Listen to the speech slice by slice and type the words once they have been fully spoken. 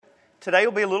Today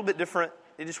will be a little bit different.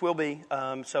 It just will be.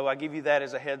 So I give you that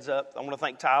as a heads up. I want to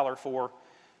thank Tyler for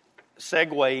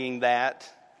segueing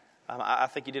that. I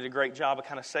think he did a great job of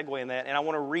kind of segueing that. And I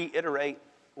want to reiterate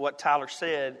what Tyler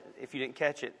said, if you didn't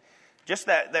catch it. Just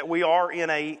that we are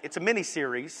it's a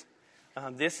mini-series.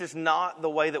 This is not the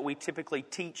way that we typically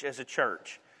teach as a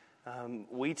church.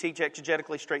 We teach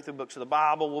exegetically straight through books of the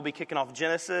Bible. We'll be kicking off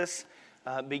Genesis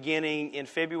beginning in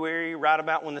February, right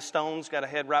about when the Stones got to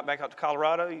head right back out to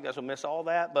Colorado. You guys will miss all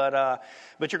that, but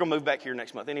you're going to move back here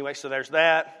next month anyway, so there's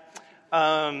that.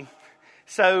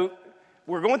 So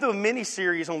we're going through a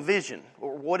mini-series on vision,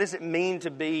 or what does it mean to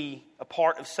be a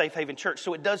part of Safe Haven Church.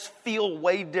 So it does feel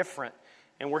way different,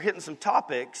 and we're hitting some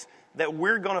topics that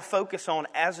we're going to focus on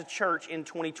as a church in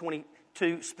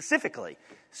 2022 specifically.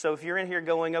 So if you're in here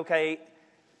going, okay,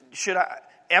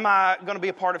 am I going to be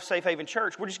a part of Safe Haven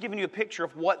Church? We're just giving you a picture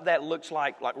of what that looks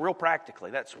like real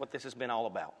practically. That's what this has been all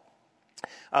about.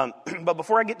 But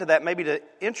before I get to that, maybe to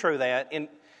intro that,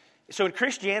 so in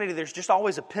Christianity, there's just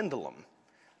always a pendulum.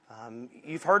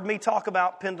 You've heard me talk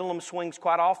about pendulum swings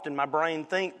quite often. My brain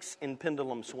thinks in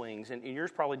pendulum swings, and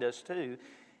yours probably does too,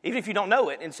 even if you don't know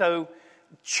it. And so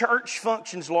church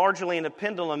functions largely in a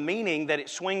pendulum, meaning that it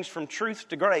swings from truth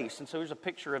to grace. And so here's a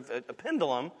picture of a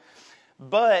pendulum.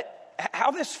 But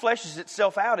how this fleshes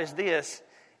itself out is this.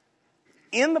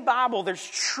 In the Bible, there's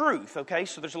truth, okay?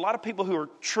 So there's a lot of people who are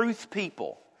truth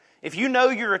people. If you know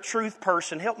you're a truth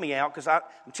person, help me out, because I'm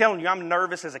telling you, I'm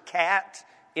nervous as a cat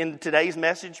in today's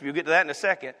message. We'll get to that in a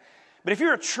second. But if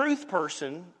you're a truth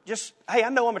person, hey, I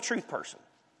know I'm a truth person.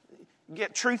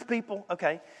 Get truth people?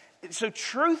 Okay. So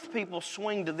truth people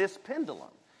swing to this pendulum.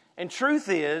 And truth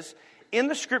is, in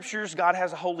the Scriptures, God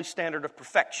has a holy standard of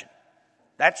perfection.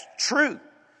 That's true.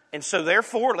 And so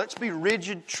therefore, let's be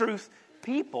rigid truth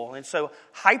people. And so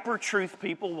hyper-truth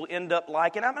people will end up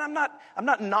like, and I'm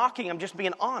not knocking, I'm just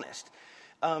being honest.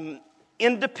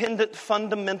 Independent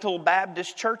fundamental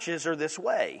Baptist churches are this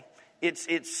way. It's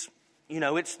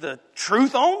the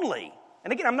truth only.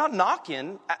 And again, I'm not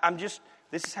knocking, this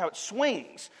is how it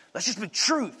swings. Let's just be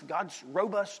truth, God's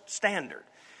robust standard.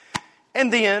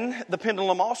 And then the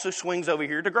pendulum also swings over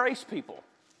here to grace people.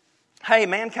 Hey,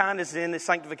 mankind is in the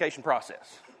sanctification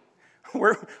process.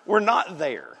 We're not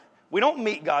there. We don't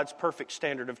meet God's perfect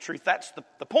standard of truth. That's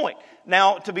the point.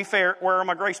 Now, to be fair, where are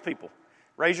my grace people?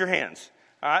 Raise your hands.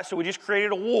 All right, so we just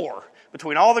created a war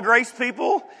between all the grace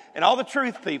people and all the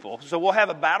truth people. So we'll have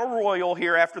a battle royal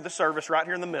here after the service right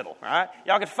here in the middle. All right,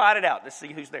 y'all can fight it out to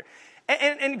see who's there.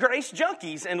 And grace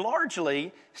junkies, and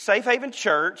largely Safe Haven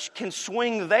Church can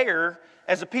swing there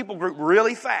as a people group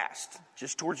really fast,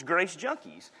 just towards grace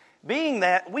junkies. Being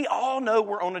that we all know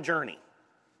we're on a journey.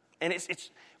 And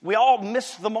we all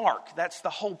miss the mark. That's the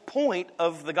whole point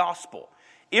of the gospel.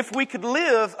 If we could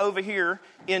live over here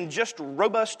in just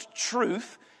robust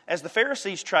truth, as the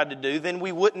Pharisees tried to do, then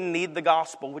we wouldn't need the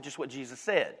gospel, which is what Jesus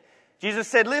said. Jesus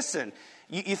said, listen,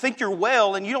 you think you're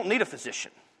well and you don't need a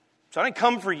physician. So I didn't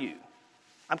come for you.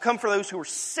 I'm come for those who are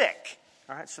sick.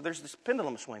 All right, so there's this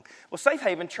pendulum swing. Well, Safe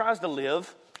Haven tries to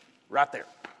live right there,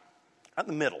 right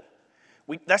in the middle.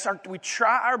 We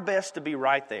try our best to be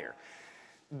right there.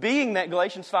 Being that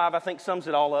Galatians 5, I think, sums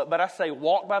it all up. But I say,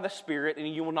 walk by the Spirit, and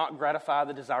you will not gratify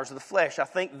the desires of the flesh. I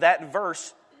think that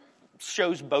verse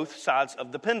shows both sides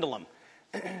of the pendulum.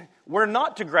 We're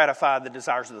not to gratify the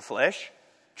desires of the flesh.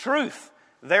 Truth.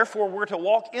 Therefore, we're to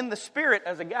walk in the Spirit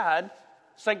as a guide.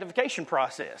 Sanctification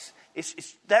process.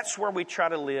 That's where we try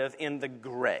to live in the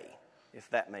gray, if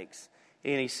that makes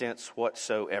any sense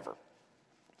whatsoever.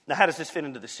 Now, how does this fit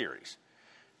into the series?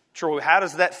 Troy, how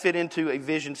does that fit into a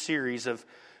vision series of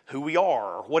who we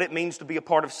are, or what it means to be a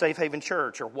part of Safe Haven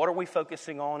Church, or what are we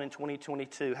focusing on in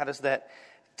 2022? How does that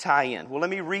tie in? Well, let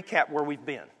me recap where we've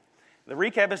been. The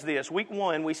recap is this. Week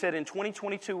 1, we said in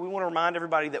 2022, we want to remind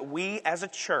everybody that we as a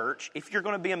church, if you're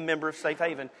going to be a member of Safe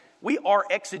Haven, we are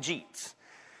exegetes.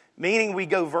 Meaning we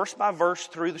go verse by verse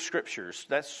through the Scriptures.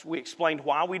 We explained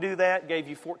why we do that, gave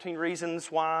you 14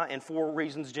 reasons why, and 4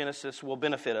 reasons Genesis will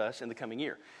benefit us in the coming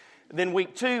year. Then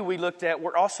week 2, we looked at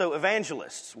we're also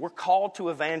evangelists. We're called to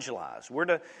evangelize. We're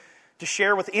to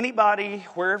share with anybody,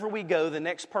 wherever we go, the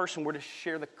next person, we're to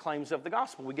share the claims of the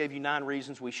gospel. We gave you 9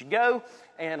 reasons we should go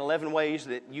and 11 ways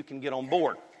that you can get on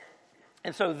board.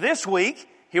 And so this week,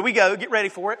 here we go, get ready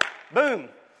for it. Boom,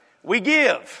 we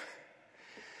give.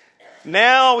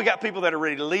 Now we got people that are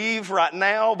ready to leave right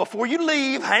now. Before you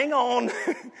leave, hang on.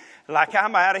 Like,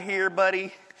 I'm out of here,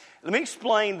 buddy. Let me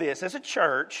explain this. As a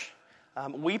church,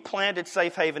 we planted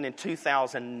Safe Haven in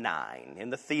 2009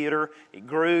 in the theater. It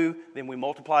grew. Then we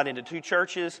multiplied into 2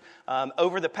 churches.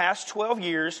 Over the past 12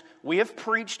 years, we have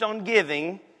preached on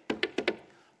giving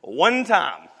one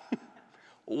time.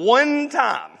 One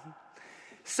time.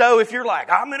 So if you're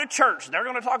like, I'm in a church, they're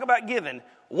going to talk about giving.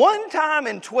 One time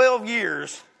in 12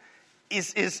 years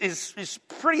is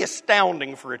pretty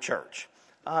astounding for a church.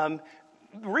 The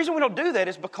reason we don't do that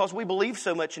is because we believe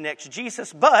so much in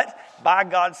exegesis, but by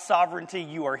God's sovereignty,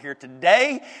 you are here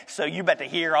today, so you about to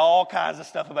hear all kinds of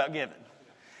stuff about giving.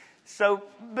 So,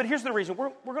 but here's the reason.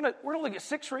 We're going to look at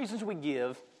 6 reasons we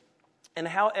give and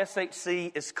how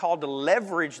SHC is called to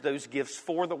leverage those gifts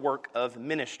for the work of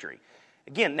ministry.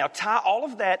 Again, now tie all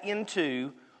of that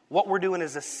into what we're doing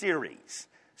as a series.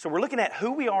 So we're looking at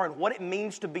who we are and what it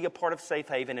means to be a part of Safe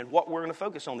Haven and what we're going to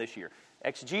focus on this year.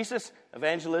 Exegesis,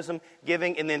 evangelism,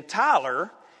 giving, and then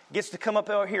Tyler gets to come up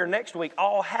out here next week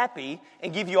all happy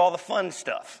and give you all the fun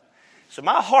stuff. So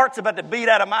my heart's about to beat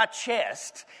out of my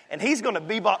chest, and he's going to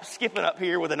bebop skipping up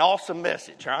here with an awesome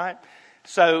message, all right?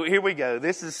 So here we go.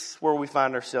 This is where we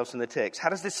find ourselves in the text. How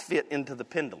does this fit into the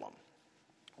pendulum?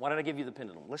 Why did I give you the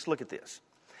pendulum? Let's look at this.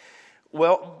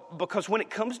 Well, because when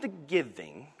it comes to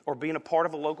giving or being a part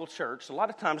of a local church, a lot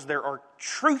of times there are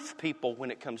truth people when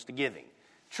it comes to giving.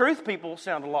 Truth people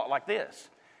sound a lot like this.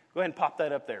 Go ahead and pop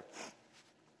that up there.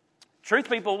 Truth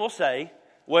people will say,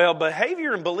 well,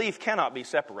 behavior and belief cannot be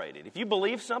separated. If you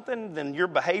believe something, then your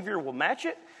behavior will match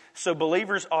it. So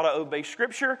believers ought to obey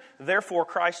Scripture. Therefore,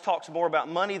 Christ talks more about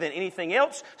money than anything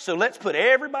else. So let's put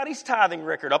everybody's tithing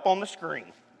record up on the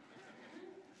screen.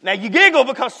 Now, you giggle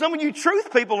because some of you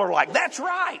truth people are like, that's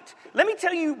right. Let me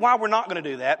tell you why we're not going to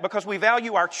do that, because we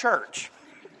value our church.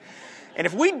 And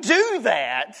if we do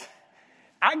that,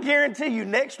 I guarantee you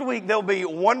next week there'll be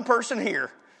one person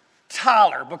here,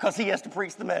 Tyler, because he has to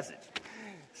preach the message.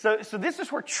 So this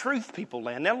is where truth people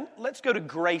land. Now, let's go to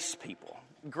grace people.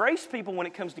 Grace people, when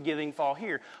it comes to giving, fall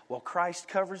here. Well, Christ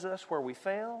covers us where we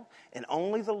fail, and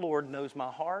only the Lord knows my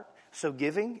heart. So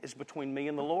giving is between me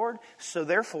and the Lord. So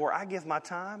therefore, I give my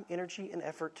time, energy, and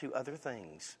effort to other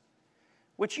things,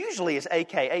 which usually is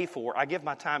AKA for I give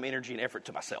my time, energy, and effort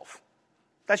to myself.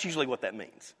 That's usually what that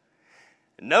means.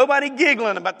 Nobody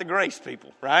giggling about the grace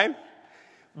people, right?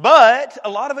 But a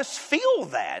lot of us feel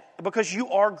that because you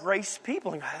are grace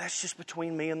people. And that's just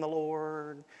between me and the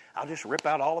Lord. I'll just rip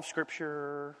out all of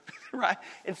Scripture, right?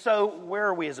 And so where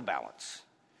are we as a balance?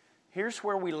 Here's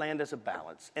where we land as a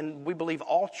balance, and we believe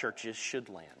all churches should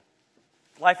land.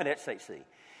 Life at SHC.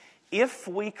 If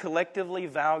we collectively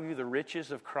value the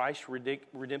riches of Christ's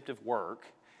redemptive work,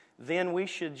 then we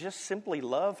should just simply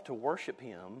love to worship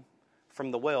Him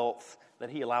from the wealth that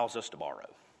He allows us to borrow.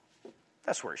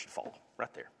 That's where it should fall,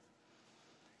 right there.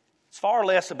 It's far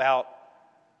less about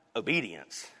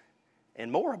obedience and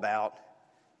more about,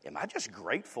 am I just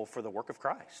grateful for the work of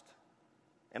Christ?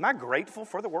 Am I grateful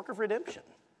for the work of redemption?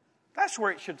 That's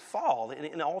where it should fall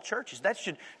in all churches. That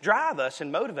should drive us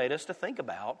and motivate us to think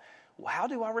about, well, how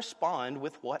do I respond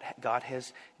with what God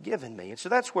has given me? And so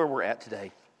that's where we're at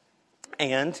today.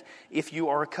 And if you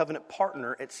are a covenant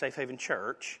partner at Safe Haven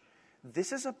Church,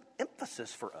 this is an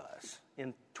emphasis for us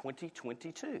in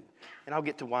 2022. And I'll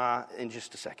get to why in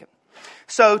just a second.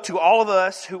 So to all of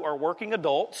us who are working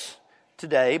adults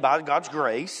today, by God's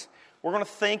grace, we're going to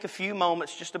think a few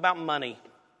moments just about money.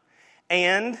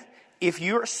 And if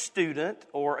you're a student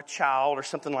or a child or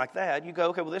something like that, you go,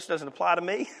 okay, well, this doesn't apply to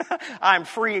me. I'm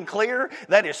free and clear.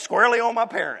 That is squarely on my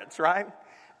parents, right?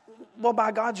 Well,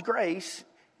 by God's grace,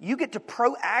 you get to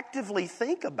proactively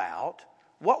think about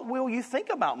what will you think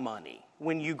about money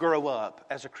when you grow up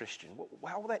as a Christian?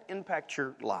 How will that impact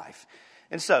your life?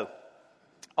 And so,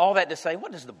 all that to say,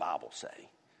 what does the Bible say?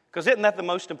 Because isn't that the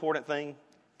most important thing?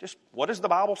 Just what does the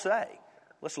Bible say?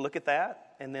 Let's look at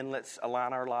that, and then let's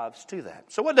align our lives to that.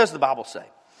 So what does the Bible say?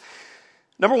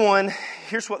 Number one,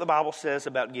 here's what the Bible says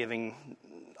about giving.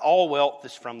 All wealth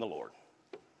is from the Lord.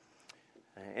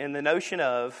 And the notion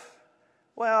of,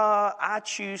 well, I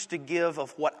choose to give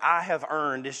of what I have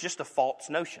earned is just a false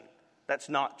notion. That's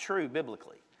not true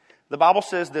biblically. The Bible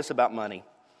says this about money.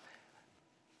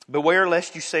 Beware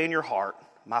lest you say in your heart,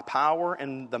 my power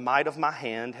and the might of my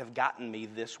hand have gotten me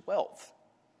this wealth.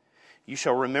 You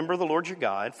shall remember the Lord your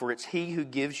God, for it's He who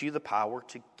gives you the power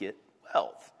to get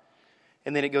wealth.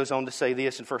 And then it goes on to say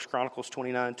this in 1 Chronicles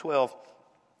 29:12.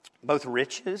 Both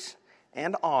riches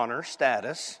and honor,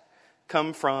 status,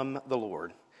 come from the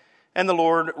Lord. And the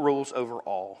Lord rules over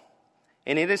all.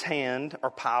 And in His hand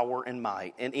are power and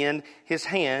might. And in His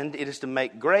hand it is to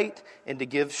make great and to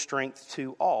give strength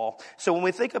to all. So when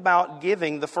we think about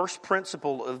giving, the first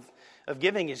principle of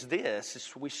giving is this.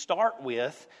 Is we start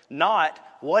with not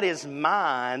what is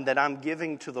mine that I'm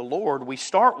giving to the Lord. We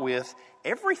start with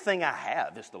everything I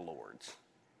have is the Lord's.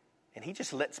 And He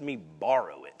just lets me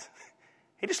borrow it.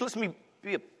 He just lets me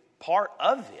be a part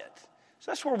of it.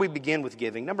 So that's where we begin with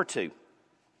giving. Number two,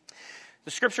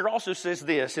 The scripture also says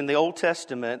this in the Old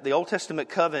Testament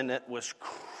covenant was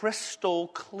crystal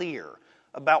clear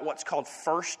about what's called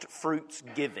first fruits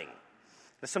giving.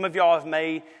 Now, some of y'all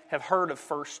may have heard of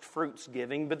first fruits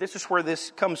giving, but this is where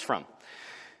this comes from.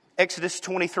 Exodus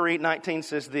 23:19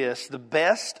 says this, "The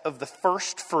best of the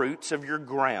first fruits of your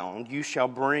ground you shall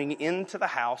bring into the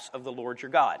house of the Lord your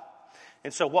God."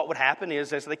 And so what would happen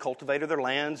is as they cultivated their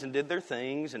lands and did their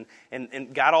things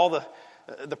and got all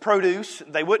the produce,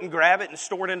 they wouldn't grab it and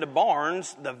store it into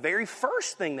barns. The very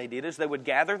first thing they did is they would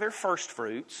gather their first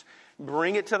fruits,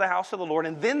 bring it to the house of the Lord,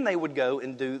 and then they would go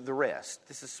and do the rest.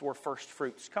 This is where first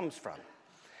fruits comes from.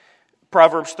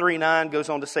 Proverbs 3:9 goes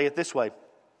on to say it this way,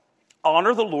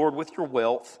 "Honor the Lord with your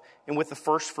wealth and with the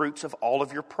first fruits of all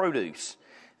of your produce.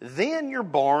 Then your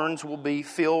barns will be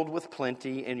filled with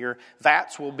plenty and your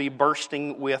vats will be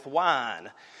bursting with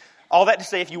wine." All that to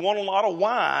say, if you want a lot of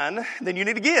wine, then you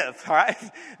need to give, all right?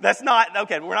 That's not,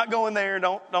 okay, we're not going there.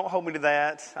 Don't hold me to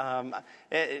that.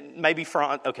 Maybe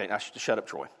front, okay, I should shut up,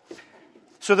 Troy.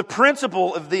 So the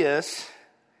principle of this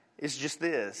is just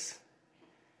this.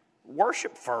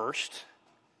 Worship first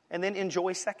and then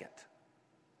enjoy second.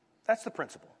 That's the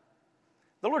principle.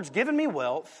 The Lord's given me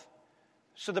wealth.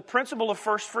 So the principle of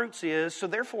first fruits is, so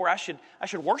therefore I should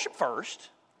worship first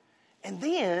and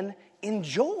then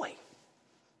enjoy.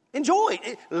 Enjoy.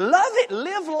 Love it.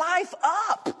 Live life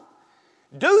up.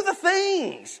 Do the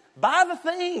things. Buy the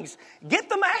things. Get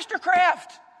the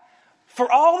Mastercraft. For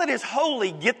all that is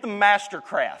holy, get the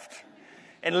Mastercraft.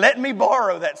 And let me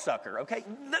borrow that sucker, okay?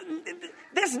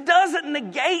 This doesn't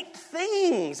negate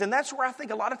things. And that's where I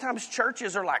think a lot of times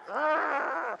churches are like,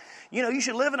 you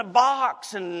should live in a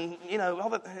box. And, all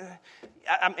that.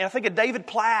 I think of David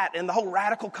Platt and the whole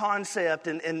radical concept.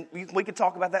 And we could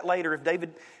talk about that later.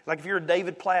 If you're a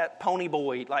David Platt pony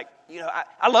boy,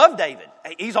 I love David.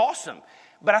 He's awesome.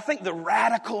 But I think the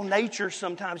radical nature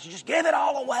sometimes, you just give it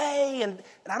all away. And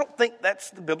I don't think that's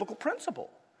the biblical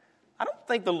principle. I don't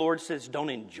think the Lord says don't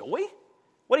enjoy.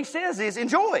 What he says is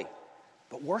enjoy,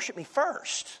 but worship me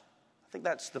first. I think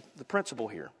that's the principle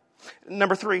here.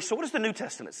 Number 3, so what does the New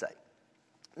Testament say?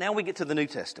 Now we get to the New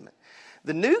Testament.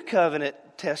 The New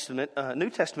Testament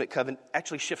covenant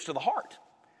actually shifts to the heart.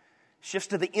 Shifts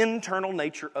to the internal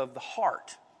nature of the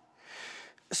heart.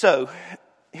 So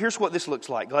here's what this looks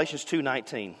like. Galatians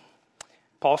 2:19.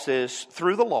 Paul says,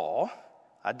 "Through the law,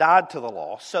 I died to the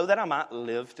law so that I might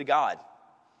live to God."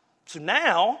 So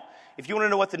now, if you want to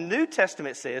know what the New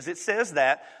Testament says, it says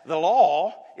that the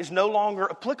law is no longer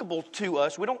applicable to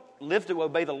us. We don't live to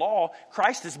obey the law.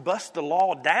 Christ has busted the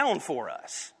law down for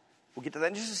us. We'll get to that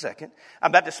in just a second.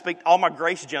 I'm about to speak. All my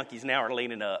grace junkies now are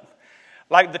leaning up.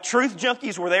 Like the truth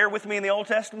junkies were there with me in the Old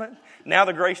Testament. Now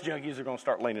the grace junkies are going to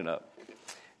start leaning up.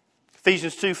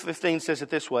 Ephesians 2:15 says it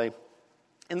this way.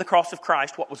 In the cross of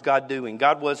Christ, what was God doing?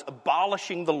 God was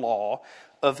abolishing the law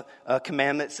of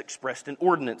commandments expressed in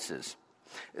ordinances.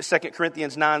 2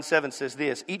 Corinthians 9:7 says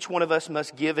this, "Each one of us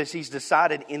must give as he's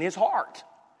decided in his heart,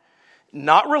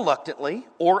 not reluctantly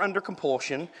or under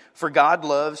compulsion, for God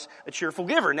loves a cheerful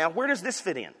giver." Now, where does this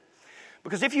fit in?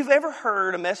 Because if you've ever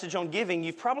heard a message on giving,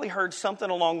 you've probably heard something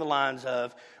along the lines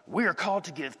of, we are called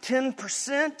to give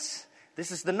 10%.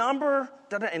 This is the number,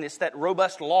 and it's that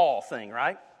robust law thing,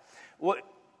 right? What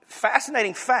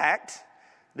fascinating fact,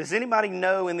 does anybody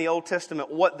know in the Old Testament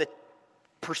what the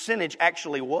percentage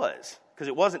actually was? Because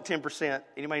it wasn't 10%.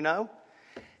 Anybody know?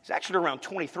 It's actually around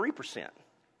 23%.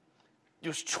 It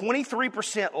was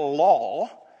 23% law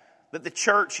that the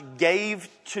church gave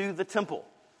to the temple.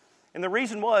 And the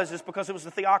reason is because it was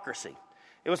a theocracy.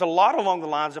 It was a lot along the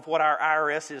lines of what our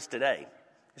IRS is today.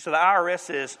 So the IRS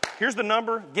is, here's the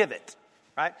number, give it.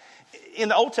 Right? In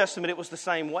the Old Testament, it was the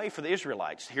same way for the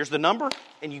Israelites. Here's the number,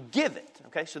 and you give it.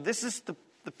 Okay, so this is the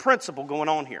principle going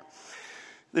on here.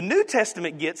 The New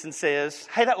Testament gets and says,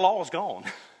 hey, that law is gone.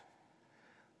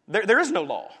 There is no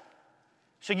law.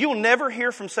 So you'll never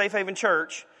hear from Safe Haven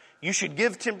Church, you should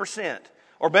give 10%.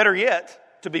 Or better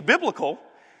yet, to be biblical,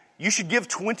 you should give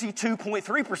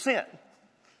 22.3%.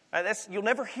 Right? You'll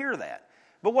never hear that.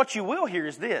 But what you will hear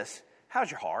is this. How's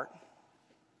your heart?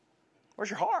 Where's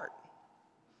your heart?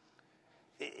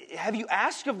 Have you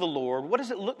asked of the Lord, what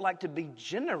does it look like to be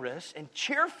generous and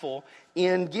cheerful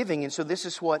in giving? And so this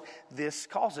is what this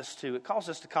calls us to. It calls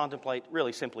us to contemplate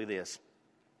really simply this.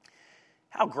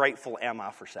 How grateful am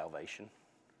I for salvation?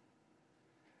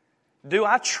 Do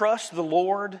I trust the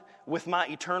Lord with my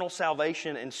eternal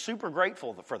salvation and super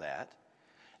grateful for that?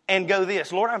 and go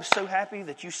this: Lord, I'm so happy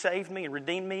that you saved me and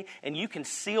redeemed me, and you can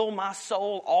seal my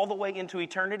soul all the way into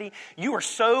eternity. You are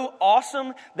so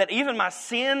awesome that even my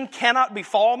sin cannot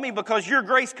befall me because your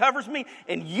grace covers me,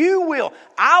 and you will.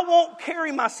 I won't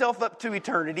carry myself up to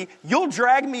eternity. You'll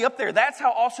drag me up there. That's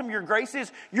how awesome your grace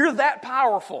is. You're that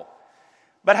powerful.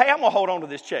 But hey, I'm going to hold on to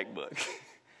this checkbook.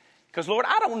 Because, Lord,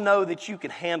 I don't know that you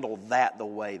can handle that the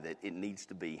way that it needs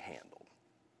to be handled.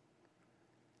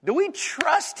 Do we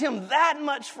trust him that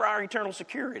much for our eternal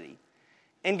security?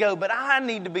 And go, but I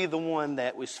need to be the one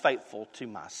that was faithful to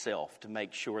myself to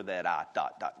make sure that I ...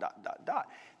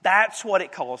 That's what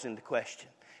it calls into question.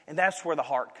 And that's where the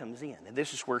heart comes in. And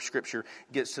this is where Scripture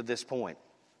gets to this point.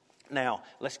 Now,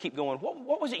 let's keep going.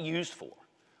 What was it used for?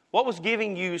 What was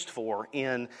giving used for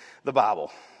in the Bible?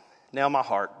 Now my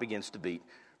heart begins to beat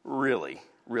really,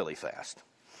 really fast.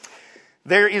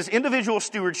 There is individual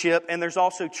stewardship, and there's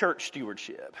also church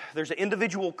stewardship. There's an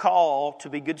individual call to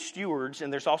be good stewards,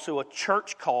 and there's also a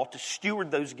church call to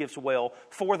steward those gifts well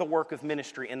for the work of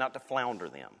ministry and not to flounder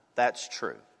them. That's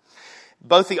true.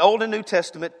 Both the Old and New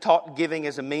Testament taught giving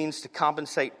as a means to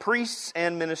compensate priests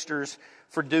and ministers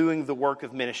for doing the work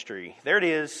of ministry. There it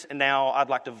is, and now I'd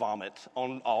like to vomit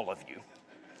on all of you.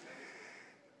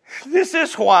 This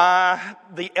is why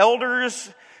the elders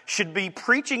should be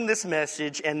preaching this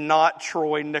message and not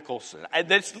Troy Nicholson.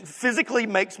 This physically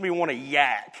makes me want to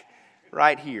yak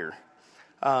right here.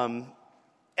 And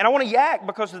I want to yak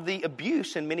because of the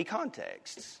abuse in many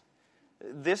contexts.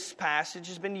 This passage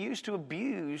has been used to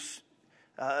abuse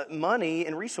money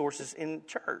and resources in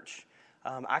church.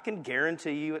 I can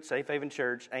guarantee you at Safe Haven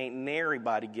Church ain't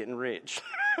everybody getting rich.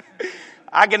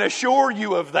 I can assure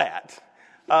you of that.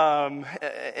 And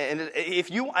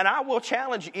I will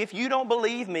challenge you, if you don't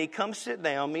believe me, come sit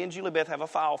down. Me and Julie Beth have a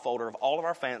file folder of all of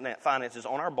our finances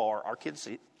on our bar. Our kids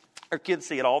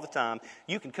see it all the time.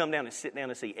 You can come down and sit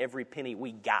down and see every penny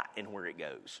we got and where it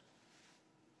goes.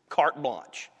 Carte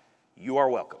blanche. You are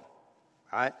welcome.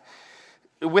 All right?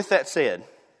 With that said,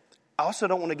 I also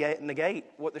don't want to negate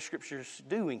what the Scripture's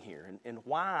doing here and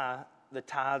why the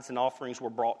tithes and offerings were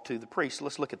brought to the priests.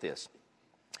 Let's look at this.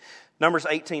 Numbers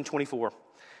 18:24.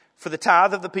 For the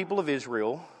tithe of the people of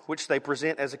Israel, which they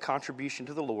present as a contribution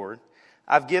to the Lord,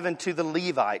 I've given to the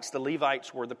Levites. The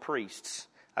Levites were the priests.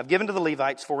 I've given to the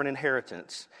Levites for an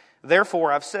inheritance.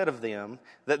 Therefore, I've said of them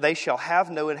that they shall have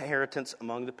no inheritance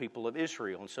among the people of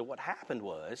Israel. And so what happened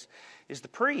is the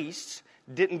priests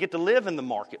didn't get to live in the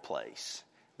marketplace.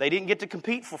 They didn't get to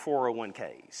compete for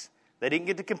 401ks. They didn't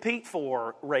get to compete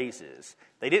for raises.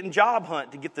 They didn't job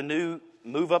hunt to get the new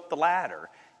move up the ladder.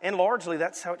 And largely,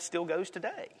 that's how it still goes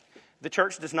today. The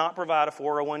church does not provide a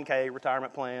 401k,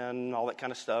 retirement plan, all that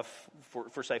kind of stuff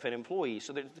for Safe Haven employees.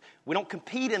 So we don't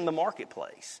compete in the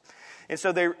marketplace. And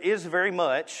so there is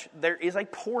a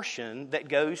portion that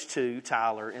goes to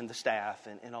Tyler and the staff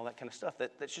and all that kind of stuff.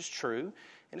 That's just true,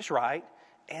 and it's right.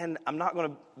 And I'm not going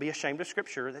to be ashamed of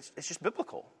Scripture. It's just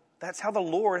biblical. That's how the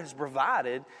Lord has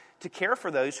provided to care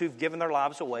for those who've given their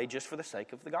lives away just for the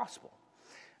sake of the gospel.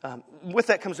 With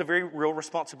that comes a very real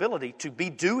responsibility to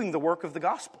be doing the work of the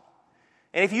gospel.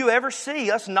 And if you ever see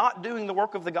us not doing the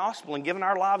work of the gospel and giving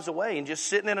our lives away and just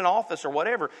sitting in an office or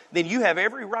whatever, then you have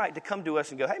every right to come to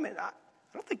us and go, hey man, I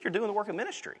don't think you're doing the work of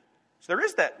ministry. So there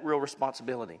is that real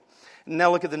responsibility.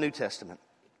 Now look at the New Testament.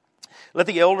 Let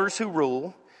the elders who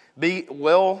rule be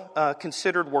well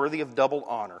considered worthy of double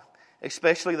honor,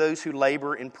 especially those who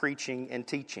labor in preaching and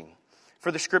teaching.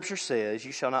 For the Scripture says,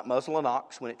 you shall not muzzle an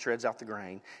ox when it treads out the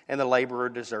grain, and the laborer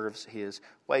deserves his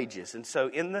wages. And so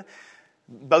in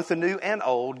both the New and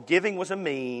Old, giving was a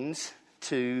means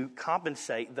to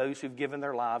compensate those who've given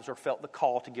their lives or felt the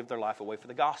call to give their life away for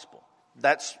the gospel.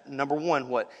 That's, number one,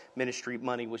 what ministry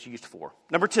money was used for.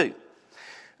 Number two,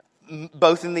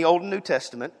 both in the Old and New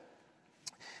Testament,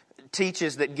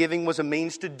 teaches that giving was a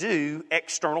means to do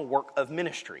external work of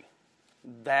ministry.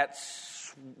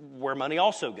 That's where money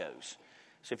also goes.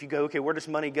 So if you go, okay, where does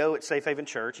money go at Safe Haven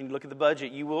Church? And you look at the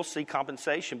budget, you will see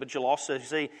compensation, but you'll also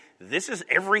see this is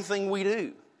everything we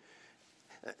do.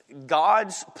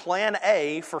 God's plan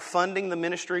A for funding the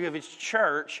ministry of His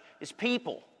church is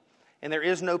people. And there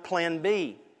is no plan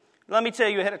B. Let me tell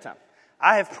you ahead of time.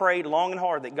 I have prayed long and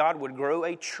hard that God would grow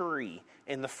a tree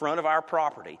in the front of our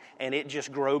property and it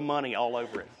just grow money all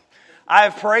over it. I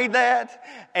have prayed that,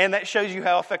 and that shows you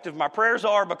how effective my prayers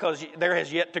are because there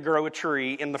has yet to grow a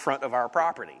tree in the front of our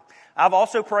property. I've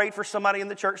also prayed for somebody in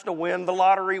the church to win the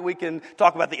lottery. We can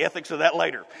talk about the ethics of that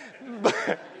later.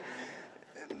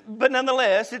 But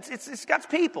nonetheless, it's God's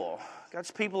people.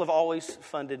 God's people have always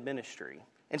funded ministry.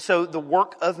 And so the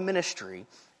work of ministry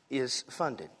is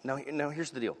funded. Now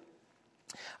here's the deal.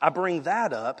 I bring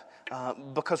that up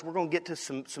because we're going to get to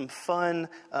some fun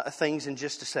things in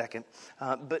just a second.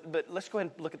 But let's go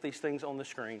ahead and look at these things on the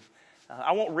screen.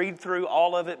 I won't read through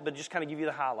all of it, but just kind of give you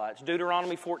the highlights.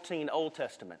 Deuteronomy 14, Old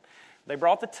Testament. They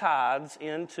brought the tithes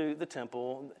into the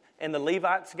temple, and the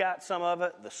Levites got some of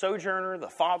it, the sojourner, the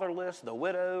fatherless, the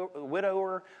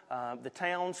widower, the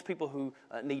townspeople who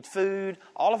need food.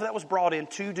 All of that was brought in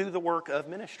to do the work of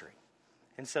ministry.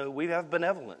 And so we have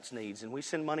benevolence needs, and we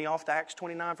send money off to Acts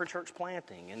 29 for church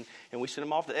planting, and we send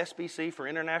them off to SBC for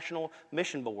International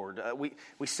Mission Board.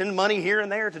 We send money here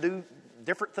and there to do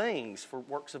different things for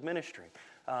works of ministry.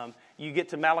 You get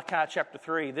to Malachi chapter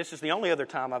 3. This is the only other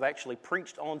time I've actually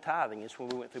preached on tithing is when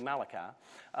we went through Malachi.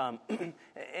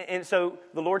 And so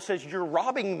the Lord says, you're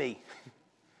robbing me.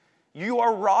 You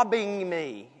are robbing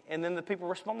me. And then the people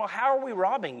respond, well, how are we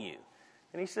robbing you?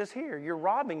 And he says, here, you're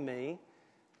robbing me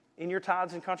in your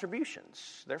tithes and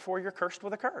contributions. Therefore, you're cursed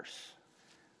with a curse.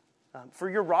 For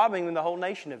you're robbing the whole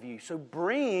nation of you. So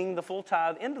bring the full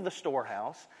tithe into the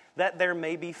storehouse, that there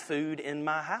may be food in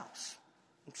my house.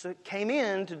 And so it came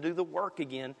in to do the work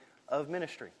again of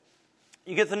ministry.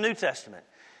 You get the New Testament.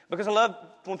 Because I love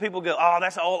when people go, oh,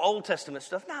 that's all Old Testament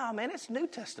stuff. No, man, it's New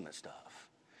Testament stuff.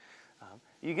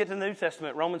 You get to the New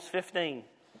Testament, Romans 15.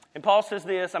 And Paul says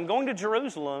this, I'm going to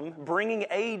Jerusalem bringing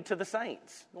aid to the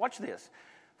saints. Watch this.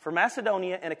 For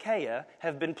Macedonia and Achaia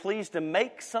have been pleased to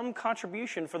make some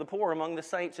contribution for the poor among the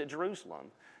saints at Jerusalem.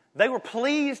 They were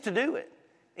pleased to do it.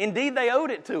 Indeed, they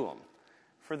owed it to them.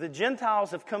 For the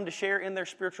Gentiles have come to share in their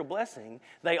spiritual blessing.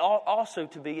 They ought also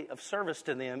to be of service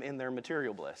to them in their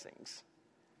material blessings.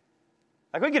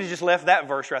 Like we could have just left that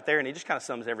verse right there and it just kind of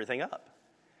sums everything up.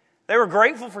 They were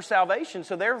grateful for salvation,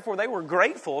 so therefore they were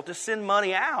grateful to send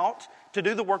money out to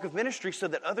do the work of ministry so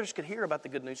that others could hear about the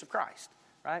good news of Christ.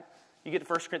 Right? You get to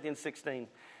 1 Corinthians 16.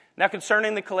 Now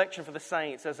concerning the collection for the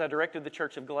saints, as I directed the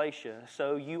church of Galatia,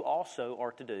 so you also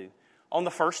are to do. On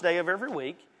the first day of every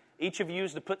week, each of you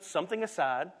is to put something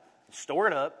aside, store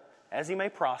it up, as he may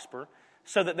prosper,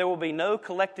 so that there will be no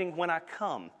collecting when I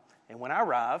come. And when I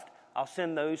arrived, I'll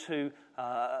send those who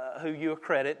you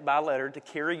accredit by letter to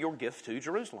carry your gift to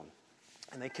Jerusalem.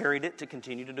 And they carried it to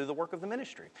continue to do the work of the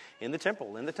ministry in the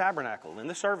temple, in the tabernacle, in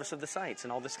the service of the saints,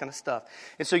 and all this kind of stuff.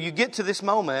 And so you get to this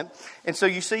moment, and so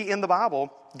you see in the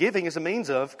Bible, giving is a means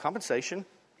of compensation,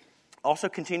 also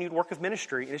continued work of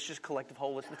ministry, and it's just collective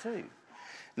whole as the two.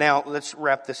 Now, let's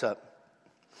wrap this up.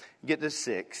 Get to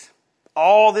 6.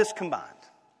 All this combined.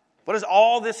 What does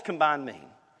all this combined mean?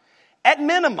 At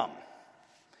minimum,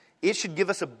 it should give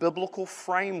us a biblical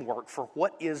framework for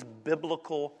what is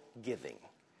biblical giving.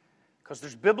 Because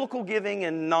there's biblical giving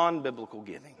and non-biblical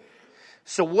giving.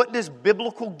 So what does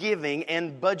biblical giving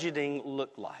and budgeting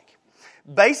look like?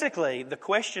 Basically, the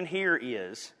question here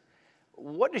is,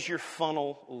 what does your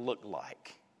funnel look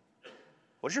like?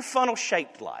 What is your funnel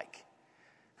shaped like?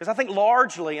 Because I think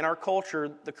largely in our culture,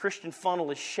 the Christian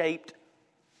funnel is shaped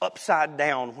upside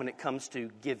down when it comes to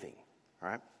giving.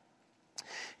 Right?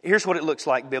 Here's what it looks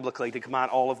like biblically to combine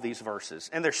all of these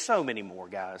verses. And there's so many more,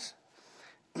 guys.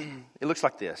 It looks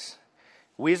like this.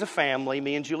 We as a family,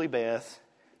 me and Julie Beth,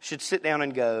 should sit down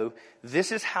and go,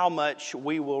 this is how much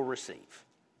we will receive.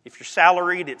 If you're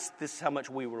salaried, it's this is how much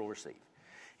we will receive.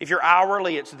 If you're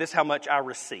hourly, it's this how much I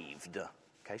received.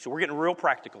 Okay, so we're getting real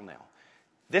practical now.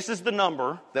 This is the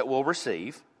number that we'll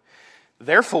receive.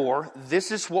 Therefore,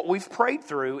 this is what we've prayed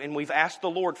through, and we've asked the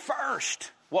Lord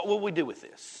first, what will we do with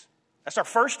this? That's our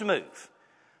first move.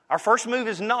 Our first move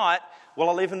is not, will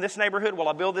I live in this neighborhood? Will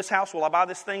I build this house? Will I buy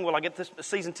this thing? Will I get this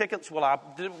season tickets?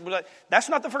 That's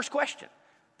not the first question.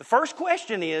 The first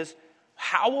question is,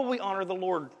 how will we honor the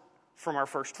Lord from our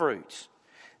first fruits?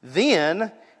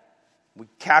 Then we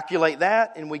calculate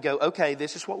that and we go, okay,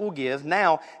 this is what we'll give.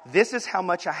 Now, this is how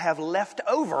much I have left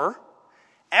over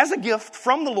as a gift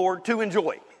from the Lord to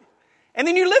enjoy. And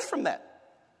then you live from that.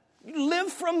 You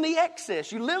live from the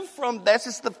excess. You live from, that's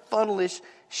just the funnel-ish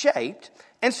shaped.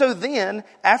 And so then,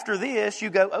 after this, you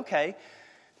go, okay,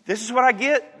 this is what I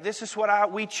get. This is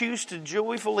what we choose to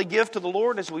joyfully give to the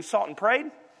Lord as we've sought and prayed.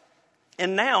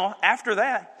 And now, after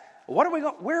that, where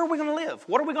are we going to live?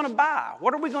 What are we going to buy?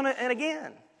 What are we going to, and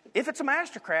again, if it's a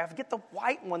Mastercraft, get the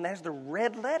white one that has the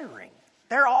red lettering.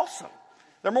 They're awesome.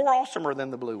 They're more awesomer than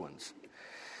the blue ones.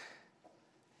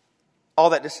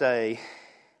 All that to say,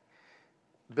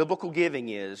 biblical giving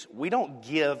is we don't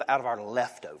give out of our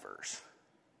leftovers.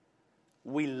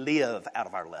 We live out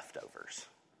of our leftovers.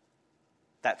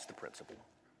 That's the principle.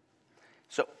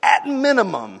 So at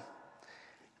minimum,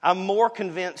 I'm more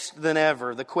convinced than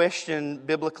ever, the question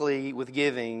biblically with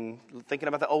giving, thinking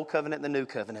about the Old Covenant and the New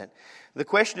Covenant, the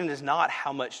question is not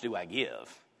how much do I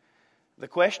give? The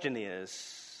question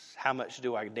is, how much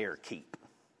do I dare keep?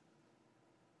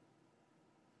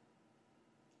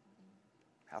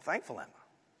 How thankful am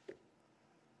I?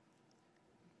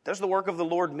 Does the work of the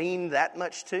Lord mean that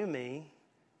much to me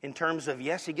in terms of,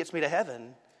 yes, He gets me to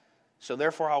heaven, so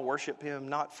therefore I'll worship Him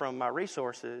not from my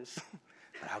resources,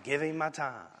 but I'll give Him my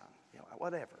time,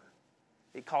 whatever.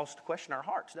 It calls to question our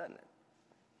hearts, doesn't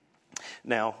it?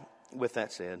 Now, with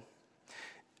that said,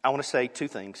 I want to say two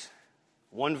things.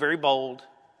 One very bold,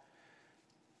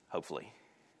 hopefully,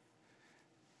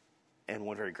 and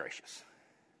one very gracious.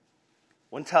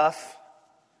 One tough,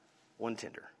 one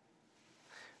tender.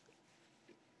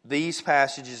 These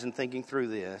passages and thinking through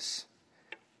this,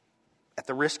 at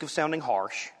the risk of sounding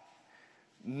harsh,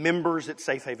 members at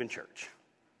Safe Haven Church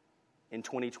in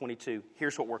 2022,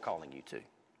 here's what we're calling you to.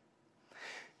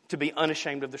 To be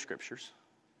unashamed of the Scriptures.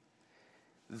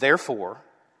 Therefore,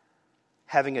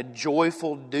 having a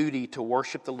joyful duty to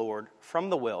worship the Lord from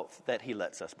the wealth that He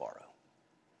lets us borrow.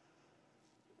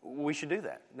 We should do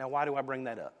that. Now, why do I bring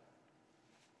that up?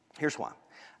 Here's why.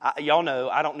 Y'all know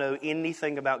I don't know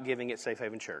anything about giving at Safe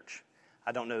Haven Church.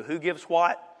 I don't know who gives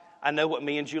what. I know what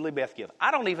me and Julie Beth give.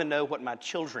 I don't even know what my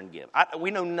children give.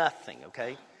 We know nothing,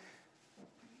 okay?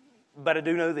 But I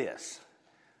do know this.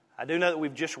 I do know that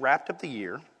we've just wrapped up the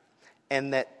year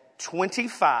and that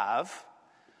 25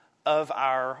 of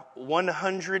our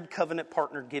 100 covenant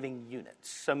partner giving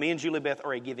units. So me and Julie Beth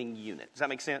are a giving unit. Does that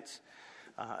make sense?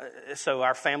 So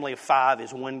our family of 5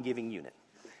 is one giving unit.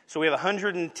 So we have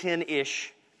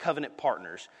 110-ish covenant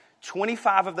partners.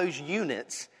 25 of those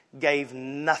units gave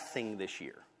nothing this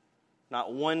year.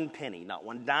 Not one penny, not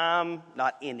one dime,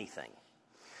 not anything.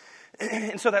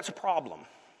 And so that's a problem.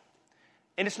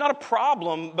 And it's not a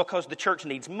problem because the church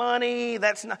needs money.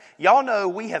 Y'all know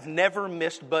we have never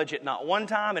missed budget, not one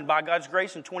time. And by God's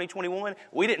grace in 2021,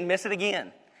 we didn't miss it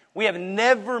again. We have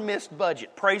never missed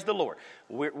budget. Praise the Lord.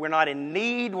 We're not in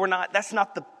need. That's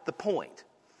not the point.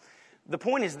 The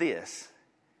point is this.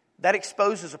 That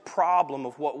exposes a problem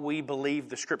of what we believe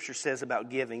the Scripture says about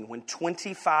giving when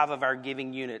 25 of our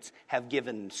giving units have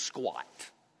given squat.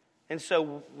 And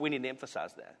so we need to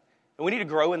emphasize that. And we need to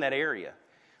grow in that area.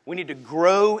 We need to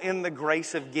grow in the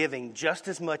grace of giving just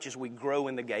as much as we grow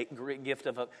in the gift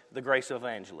of the grace of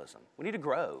evangelism. We need to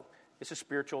grow. It's a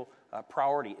spiritual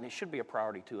priority, and it should be a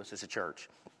priority to us as a church.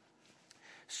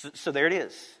 So there it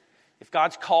is. If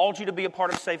God's called you to be a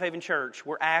part of Safe Haven Church,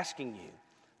 we're asking you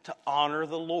to honor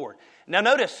the Lord. Now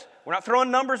notice, we're not throwing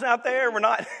numbers out there.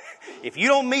 If you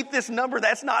don't meet this number,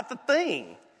 that's not the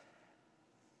thing.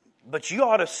 But you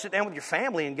ought to sit down with your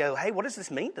family and go, hey, what does this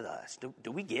mean to us?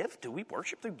 Do we give? Do we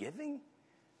worship through giving?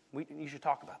 You should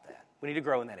talk about that. We need to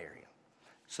grow in that area.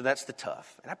 So that's the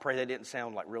tough. And I pray that didn't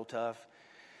sound like real tough.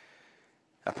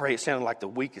 I pray it sounded like the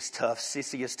weakest tough,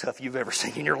 sissiest tough you've ever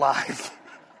seen in your life.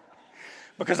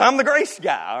 Because I'm the grace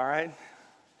guy, all right?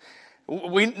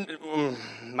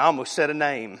 I almost said a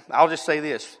name. I'll just say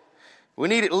this. We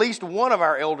need at least one of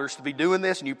our elders to be doing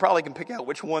this, and you probably can pick out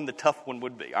which one the tough one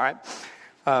would be, all right?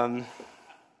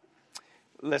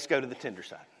 Let's go to the tender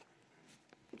side.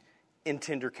 In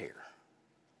tender care.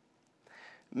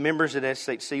 Members at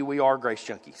SHC, we are grace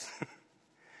junkies.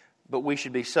 But we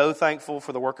should be so thankful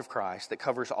for the work of Christ that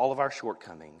covers all of our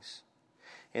shortcomings.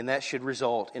 And that should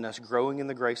result in us growing in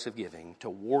the grace of giving to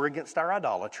war against our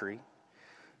idolatry,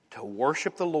 to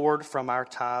worship the Lord from our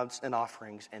tithes and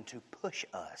offerings, and to push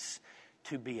us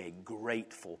to be a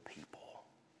grateful people.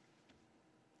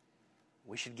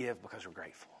 We should give because we're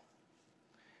grateful.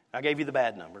 I gave you the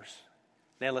bad numbers.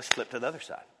 Now let's flip to the other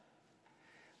side.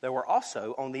 There were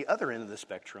also, on the other end of the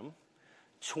spectrum,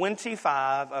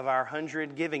 25 of our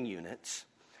 100 giving units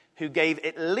who gave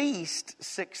at least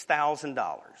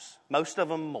 $6,000. Most of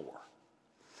them more.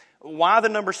 Why the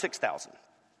number 6,000?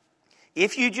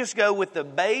 If you just go with the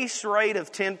base rate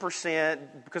of 10%,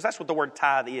 because that's what the word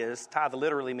tithe is. Tithe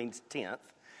literally means tenth.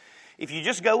 If you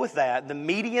just go with that, the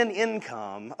median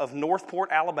income of Northport,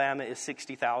 Alabama is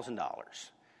 $60,000.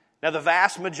 Now, the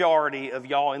vast majority of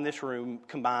y'all in this room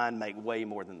combined make way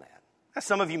more than that. Now,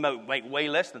 some of you make way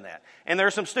less than that. And there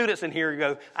are some students in here who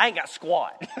go, I ain't got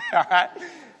squat. All right?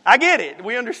 I get it.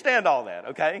 We understand all that,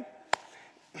 okay?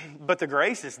 But the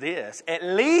grace is this. At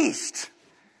least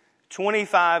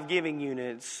 25 giving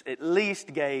units at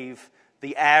least gave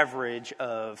the average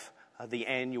of the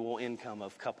annual income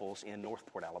of couples in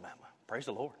Northport, Alabama. Praise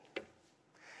the Lord.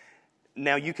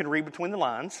 Now, you can read between the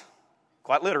lines,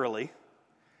 quite literally.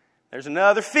 There's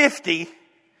another 50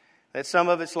 that some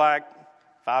of it's like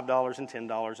 $5 and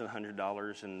 $10 and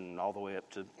 $100 and all the way up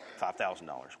to $5,000,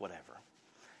 whatever.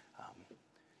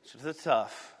 So it's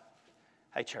tough.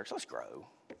 Hey, church, let's grow.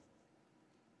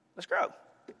 Let's grow.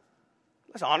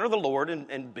 Let's honor the Lord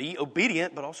and be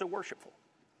obedient, but also worshipful.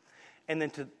 And then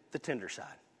to the tender side.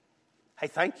 Hey,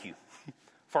 thank you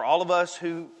for all of us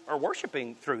who are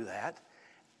worshiping through that.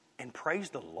 And praise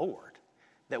the Lord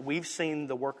that we've seen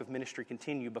the work of ministry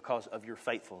continue because of your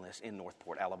faithfulness in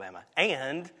Northport, Alabama.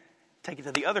 And take it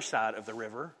to the other side of the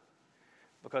river.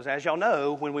 Because as y'all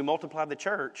know, when we multiplied the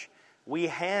church, we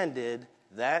handed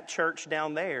that church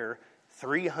down there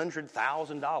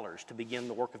 $300,000 to begin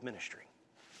the work of ministry.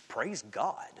 Praise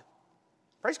God.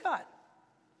 Praise God.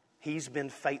 He's been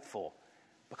faithful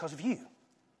because of you.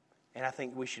 And I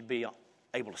think we should be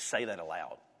able to say that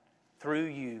aloud. Through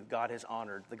you, God has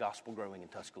honored the gospel growing in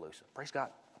Tuscaloosa. Praise God.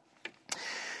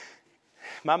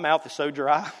 My mouth is so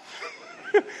dry.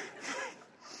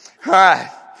 All right.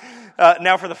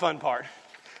 Now for the fun part.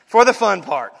 For the fun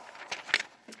part.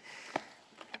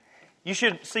 You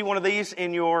should see one of these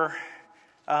in your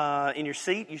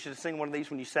seat. You should have seen one of these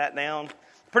when you sat down.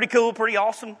 Pretty cool, pretty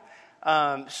awesome.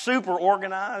 Super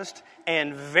organized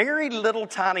and very little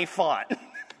tiny font.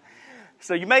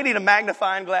 So you may need a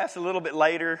magnifying glass a little bit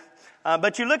later.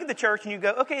 But you look at the church and you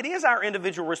go, okay, it is our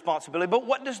individual responsibility, but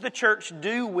what does the church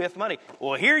do with money?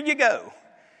 Well, here you go.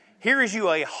 Here is you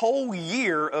a whole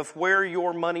year of where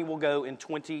your money will go in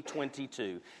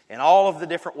 2022 and all of the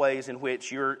different ways in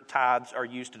which your tithes are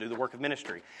used to do the work of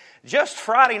ministry. Just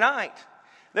Friday night,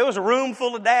 there was a room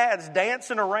full of dads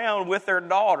dancing around with their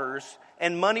daughters,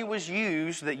 and money was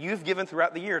used that you've given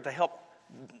throughout the year to help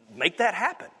make that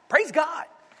happen. Praise God.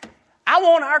 I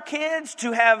want our kids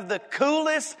to have the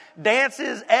coolest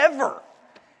dances ever.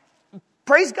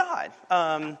 Praise God.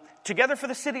 Together for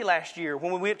the City last year,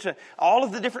 when we went to all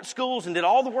of the different schools and did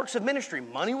all the works of ministry,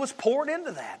 money was poured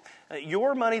into that.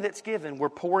 Your money that's given, we're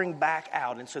pouring back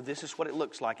out. And so this is what it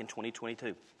looks like in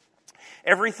 2022.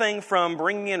 Everything from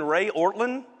bringing in Ray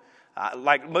Ortlund.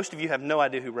 Like most of you have no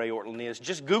idea who Ray Ortlund is.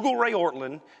 Just Google Ray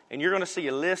Ortlund, and you're going to see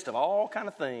a list of all kind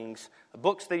of things,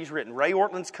 books that he's written. Ray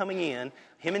Ortlund's coming in,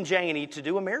 him and Janie, to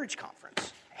do a marriage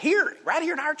conference. Here, right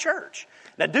here in our church.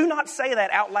 Now, do not say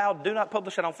that out loud. Do not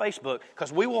publish it on Facebook,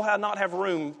 because we will not have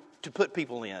room to put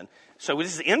people in. So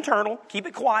this is internal. Keep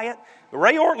it quiet. But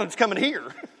Ray Ortlund's coming here,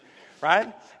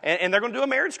 right? And they're going to do a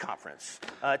marriage conference.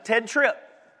 Ted Tripp.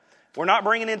 We're not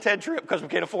bringing in Ted Tripp because we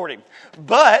can't afford him.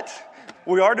 But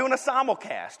we are doing a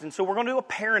simulcast, and so we're going to do a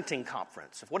parenting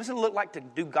conference. What does it look like to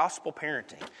do gospel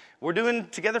parenting? We're doing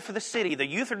Together for the City. The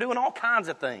youth are doing all kinds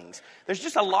of things. There's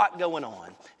just a lot going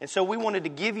on. And so we wanted to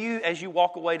give you, as you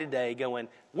walk away today, going,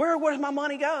 where does my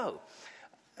money go?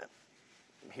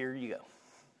 Here you go.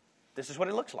 This is what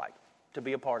it looks like to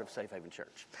be a part of Safe Haven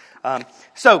Church.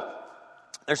 So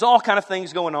there's all kind of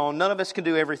things going on. None of us can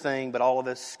do everything, but all of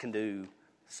us can do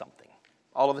something.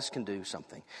 All of us can do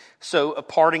something. So a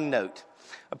parting note.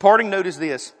 A parting note is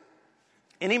this.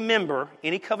 Any member,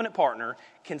 any covenant partner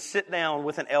can sit down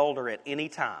with an elder at any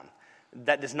time.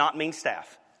 That does not mean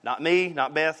staff. Not me,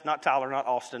 not Beth, not Tyler, not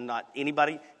Austin, not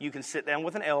anybody. You can sit down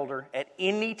with an elder at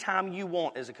any time you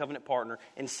want as a covenant partner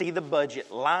and see the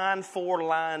budget line for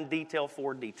line, detail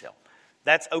for detail.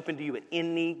 That's open to you at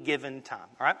any given time.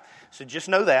 All right? So just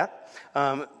know that.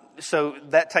 So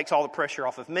that takes all the pressure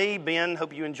off of me. Ben,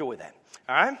 hope you enjoy that.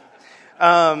 All right?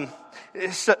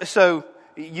 So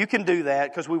you can do that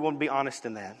because we want to be honest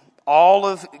in that. All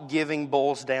of giving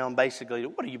boils down basically to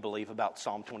what do you believe about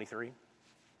Psalm 23?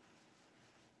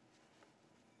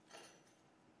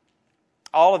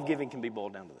 All of giving can be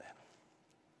boiled down to that.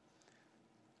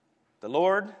 The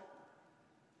Lord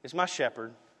is my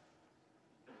shepherd.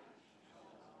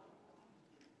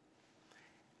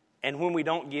 And when we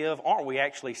don't give, aren't we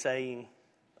actually saying,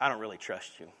 I don't really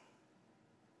trust you?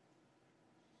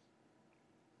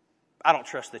 I don't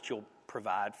trust that you'll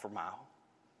provide for my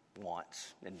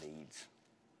wants and needs.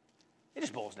 It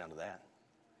just boils down to that.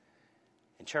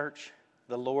 In church,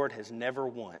 the Lord has never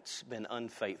once been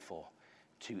unfaithful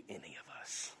to any of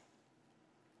us.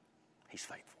 He's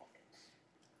faithful.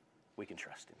 We can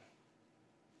trust Him.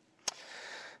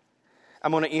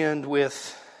 I'm going to end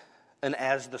with an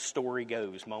as the story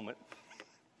goes moment.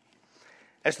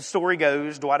 As the story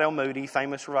goes, Dwight L. Moody,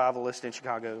 famous revivalist in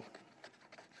Chicago,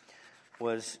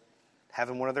 was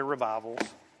having one of their revivals,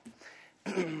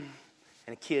 and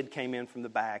a kid came in from the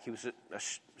back. He was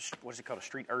what is it called, a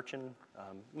street urchin?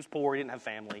 He was poor, he didn't have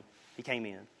family. He came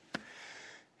in.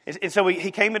 And so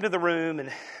he came into the room, and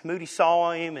Moody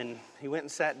saw him, and he went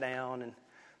and sat down, and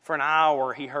for an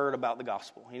hour he heard about the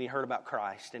gospel, and he heard about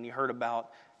Christ, and he heard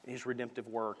about His redemptive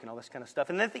work and all this kind of stuff.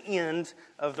 And at the end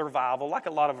of the revival, like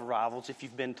a lot of revivals, if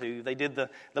you've been to, they did the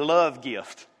love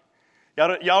gift.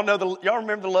 Y'all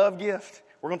remember the love gift?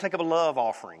 We're going to take up a love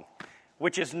offering.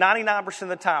 which is 99% of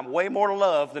the time way more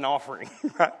love than offering,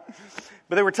 right?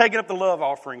 But they were taking up the love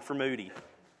offering for Moody.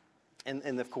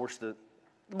 And of course, the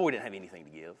boy didn't have anything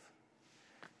to give.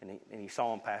 And he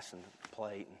saw him passing the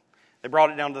plate. And they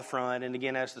brought it down to the front. And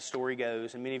again, as the story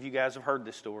goes, and many of you guys have heard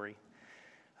this story,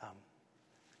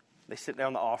 they sit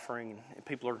down the offering, and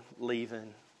people are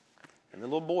leaving. And the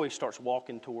little boy starts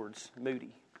walking towards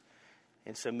Moody.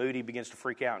 And so Moody begins to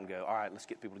freak out and go, all right, let's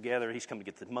get people together. He's come to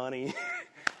get the money.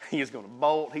 He is going to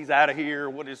bolt. He's out of here.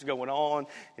 What is going on?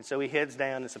 And so he heads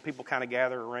down, and some people kind of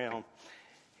gather around.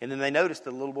 And then they notice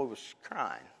the little boy was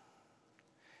crying.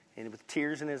 And with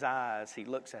tears in his eyes, he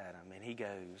looks at him, and he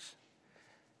goes,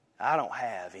 I don't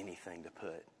have anything to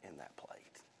put in that plate.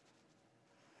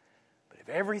 But if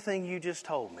everything you just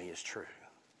told me is true,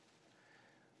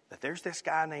 that there's this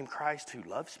guy named Christ who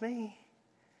loves me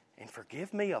and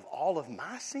forgive me of all of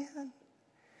my sin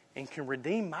and can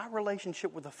redeem my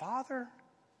relationship with the Father.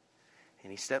 And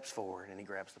he steps forward and he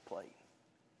grabs the plate.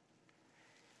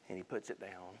 And he puts it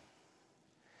down.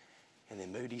 And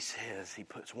then Moody says he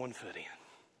puts one foot in.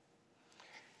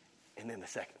 And then the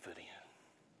second foot in.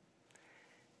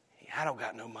 I don't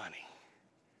got no money,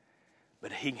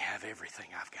 but he can have everything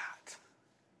I've got.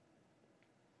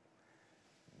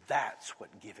 That's what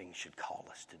giving should call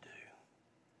us to do.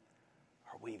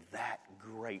 Are we that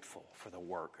grateful for the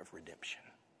work of redemption?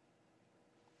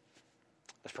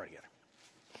 Let's pray together.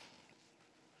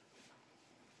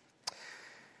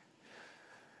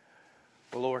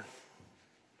 Well, Lord,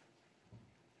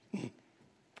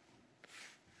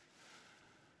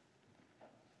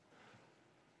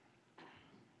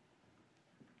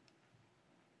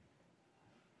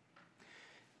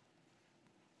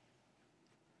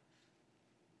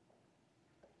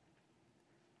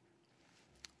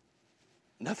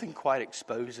 nothing quite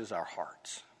exposes our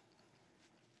hearts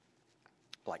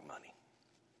like money.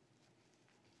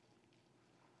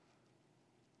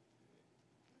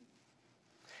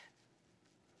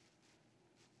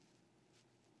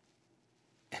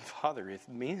 And Father, if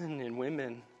men and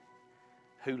women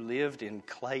who lived in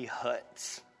clay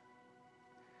huts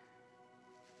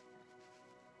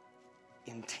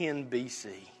in 10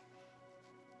 BC,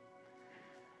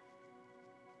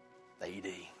 AD,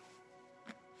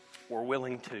 were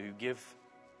willing to give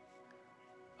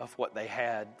of what they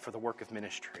had for the work of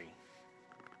ministry,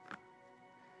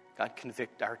 God,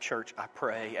 convict our church, I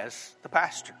pray, as the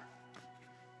pastor.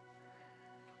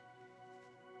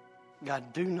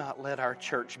 God, do not let our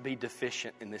church be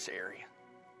deficient in this area.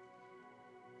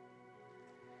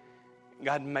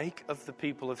 God, make of the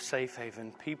people of Safe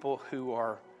Haven people who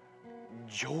are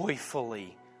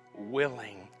joyfully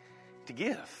willing to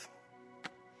give.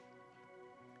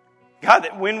 God,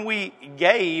 that when we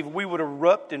gave, we would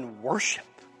erupt in worship.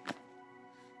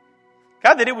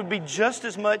 God, that it would be just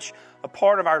as much a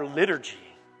part of our liturgy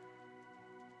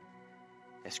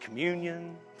as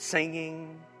communion,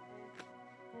 singing.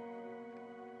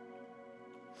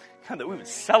 God, that we would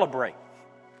celebrate.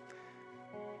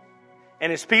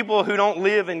 And as people who don't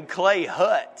live in clay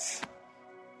huts,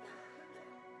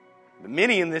 but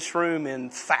many in this room in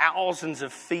thousands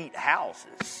of feet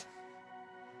houses,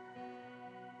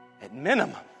 at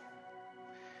minimum,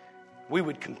 we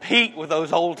would compete with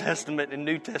those Old Testament and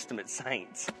New Testament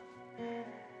saints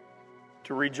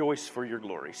to rejoice for your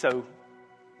glory. So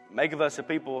make of us a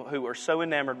people who are so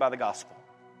enamored by the gospel,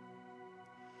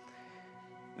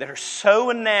 that are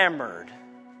so enamored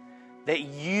that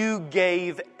you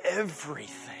gave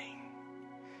everything,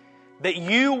 that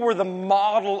you were the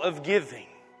model of giving.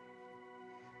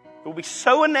 We'll be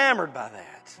so enamored by that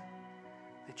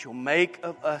you'll make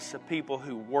of us a people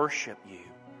who worship you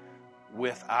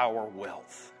with our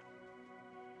wealth.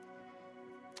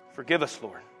 Forgive us,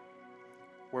 Lord,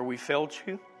 where we failed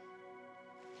you.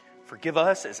 Forgive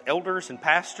us as elders and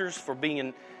pastors for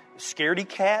being scaredy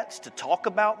cats to talk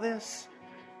about this.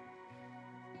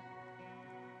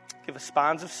 Give us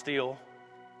spines of steel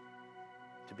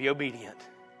to be obedient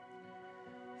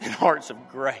and hearts of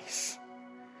grace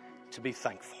to be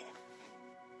thankful.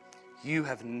 You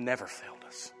have never failed.